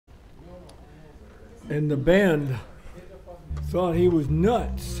and the band thought he was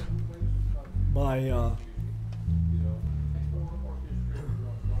nuts by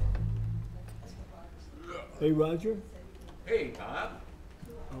hey, Roger. Hey, Bob.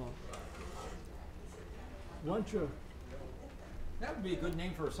 Why don't you? That would be a good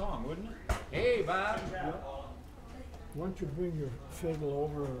name for a song, wouldn't it? Hey, Bob. Why don't you bring your fiddle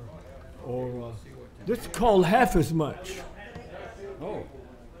over, or this is called half as much. Oh.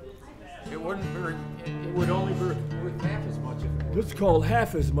 It wouldn't be, it would only be worth half as much if it were. This is called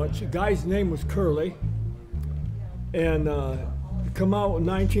half as much. The guy's name was Curly, and it come out in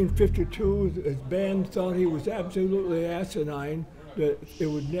 1952. His band thought he was absolutely asinine, that it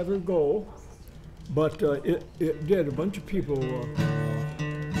would never go, but it did. A bunch of people.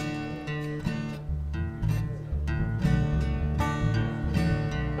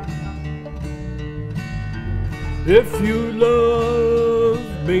 If you love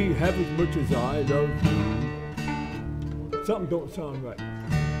me half as much as I love you. Something don't sound right.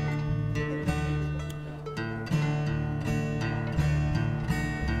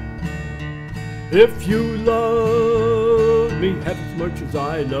 If you love me half as much as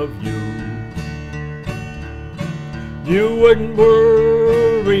I love you, you wouldn't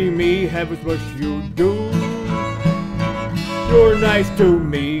worry me half as much as you do. You're nice to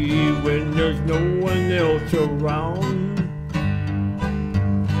me when there's no one else around.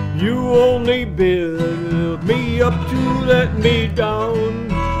 You only build me up to let me down.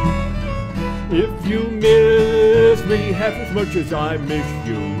 If you miss me half as much as I miss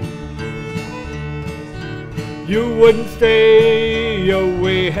you, you wouldn't stay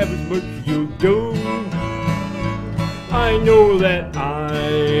away half as much as you do. I know that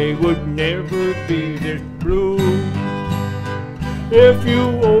I would never be this blue. If you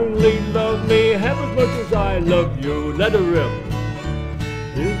only love me half as much as I love you, let her rip.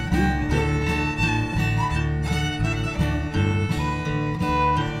 If you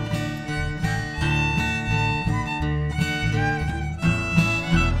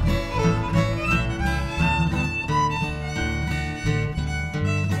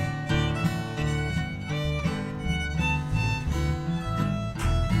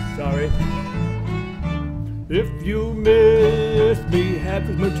sorry. If you miss me half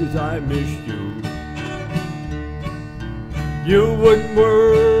as much as I miss you, you wouldn't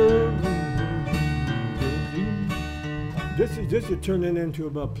worry. This is turning into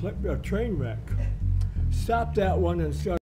a train wreck. Stop that one and start.